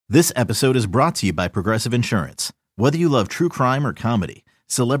This episode is brought to you by Progressive Insurance. Whether you love true crime or comedy,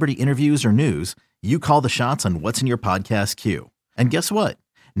 celebrity interviews or news, you call the shots on what's in your podcast queue. And guess what?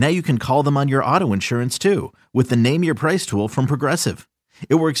 Now you can call them on your auto insurance too with the Name Your Price tool from Progressive.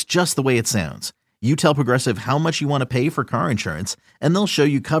 It works just the way it sounds. You tell Progressive how much you want to pay for car insurance, and they'll show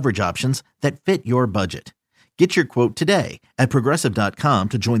you coverage options that fit your budget. Get your quote today at Progressive.com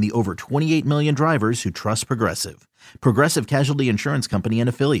to join the over 28 million drivers who trust Progressive. Progressive Casualty Insurance Company and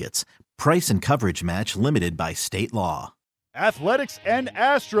Affiliates. Price and coverage match limited by state law. Athletics and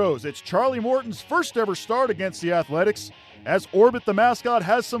Astros. It's Charlie Morton's first ever start against the Athletics. As Orbit the mascot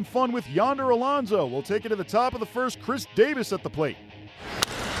has some fun with Yonder Alonso. We'll take it to the top of the first. Chris Davis at the plate.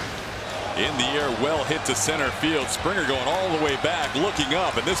 In the air, well hit to center field. Springer going all the way back, looking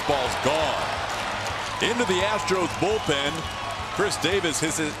up, and this ball's gone. Into the Astros bullpen. Chris Davis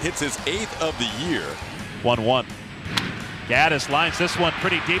hits his 8th of the year. 1-1. Gaddis lines this one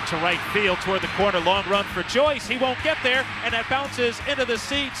pretty deep to right field toward the corner. Long run for Joyce. He won't get there, and that bounces into the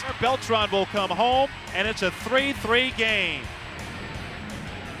seats. Beltran will come home, and it's a 3-3 game.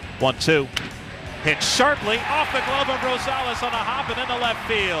 1-2. Hit sharply off the glove of Rosales on a hop and into left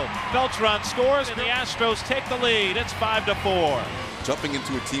field. Beltran scores, and the Astros take the lead. It's 5-4. Jumping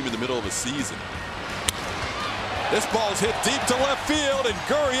into a team in the middle of a season. This ball's hit deep to left field, and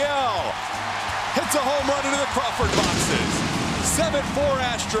Gurriel hits a home run into the Crawford boxes. 7-4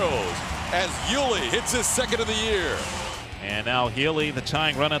 Astros as Yuli hits his 2nd of the year. And now Healy, the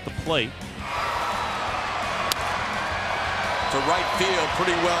tying run at the plate. To right field,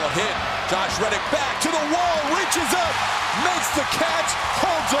 pretty well hit. Josh Reddick back to the wall, reaches up, makes the catch,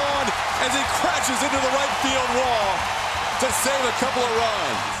 holds on as he crashes into the right field wall to save a couple of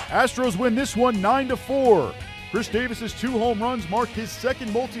runs. Astros win this one 9-4. Chris Davis's 2 home runs marked his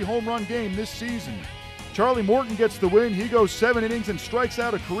 2nd multi-home run game this season. Charlie Morton gets the win. He goes 7 innings and strikes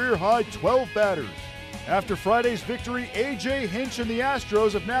out a career-high 12 batters. After Friday's victory, A.J. Hinch and the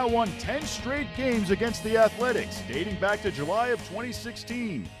Astros have now won 10 straight games against the Athletics, dating back to July of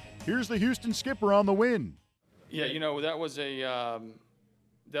 2016. Here's the Houston skipper on the win. Yeah, that was an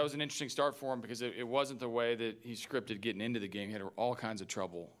interesting start for him because it wasn't the way that he scripted getting into the game. He had all kinds of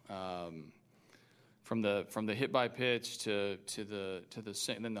trouble. From the hit by pitch to the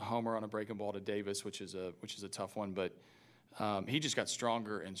and then the homer on a breaking ball to Davis, which is a tough one. But he just got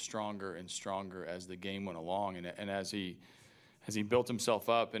stronger and stronger and stronger as the game went along, and as he built himself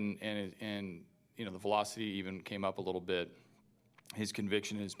up and the velocity even came up a little bit. His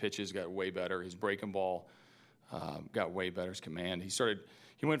conviction, his pitches got way better. His breaking ball got way better. His command.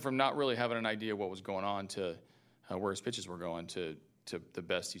 He went from not really having an idea what was going on to where his pitches were going to the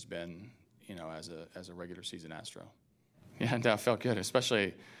best he's been. As a regular season Astro. Yeah, and that felt good,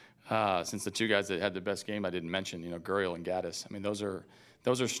 especially since the 2 guys that had the best game I didn't mention, Gurriel and Gaddis. I mean, those are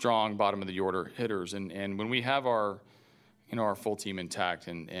strong bottom of the order hitters, and when we have our full team intact,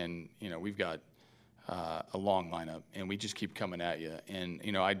 and we've got a long lineup, and we just keep coming at you, and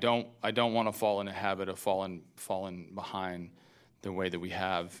I don't want to fall in a habit of falling behind the way that we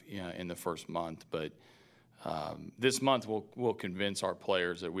have in the first month, but. This month we'll convince our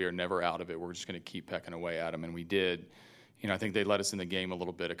players that we are never out of it. We're just going to keep pecking away at them, and we did. I think they let us in the game a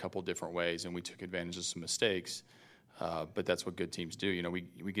little bit, a couple different ways, and we took advantage of some mistakes. But that's what good teams do.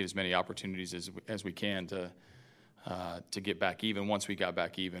 We get as many opportunities as we can to get back even. Once we got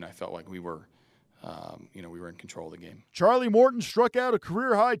back even, I felt like we were in control of the game. Charlie Morton struck out a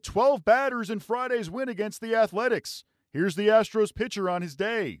career-high 12 batters in Friday's win against the Athletics. Here's the Astros pitcher on his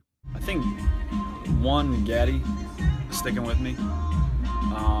day. I think Gaddy is sticking with me.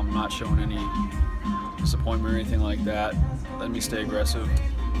 Not showing any disappointment or anything like that. Letting me stay aggressive.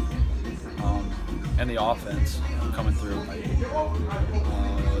 And the offense coming through.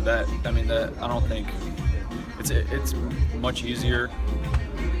 I don't think it's much easier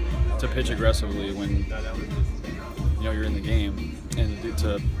to pitch aggressively when you're in the game, and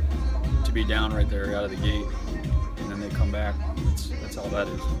to be down right there out of the gate. And then they come back. That's all that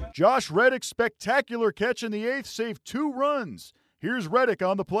is. Josh Reddick's spectacular catch in the 8th saved 2 runs. Here's Reddick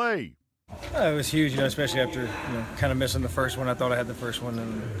on the play. It was huge, especially after kind of missing the first one. I thought I had the first one,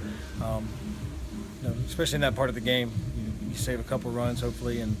 and especially in that part of the game, you save a couple runs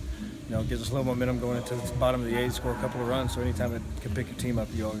hopefully, and gives us a little momentum going into the bottom of the 8th, score a couple of runs. So anytime it can pick your team up,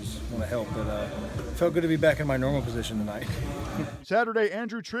 you always want to help. But it felt good to be back in my normal position tonight. Saturday,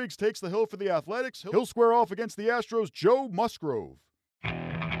 Andrew Triggs takes the hill for the Athletics. He'll square off against the Astros' Joe Musgrove.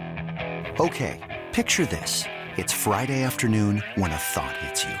 Okay, picture this. It's Friday afternoon when a thought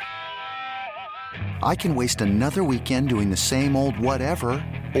hits you. I can waste another weekend doing the same old whatever,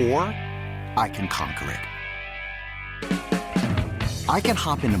 or I can conquer it. I can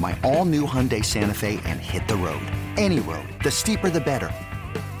hop into my all-new Hyundai Santa Fe and hit the road. Any road. The steeper, the better.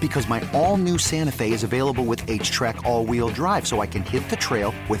 Because my all-new Santa Fe is available with H-Track all-wheel drive, so I can hit the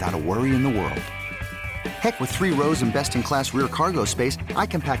trail without a worry in the world. Heck, with 3 rows and best-in-class rear cargo space, I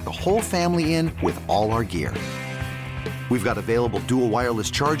can pack the whole family in with all our gear. We've got available dual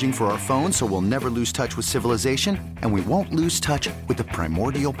wireless charging for our phones, so we'll never lose touch with civilization, and we won't lose touch with the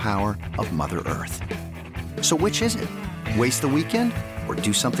primordial power of Mother Earth. So which is it? Waste the weekend or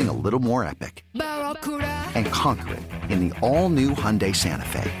do something a little more epic? And conquer it in the all-new Hyundai Santa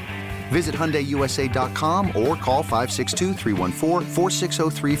Fe. Visit HyundaiUSA.com or call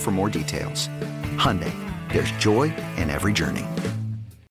 562-314-4603 for more details. Hyundai, there's joy in every journey.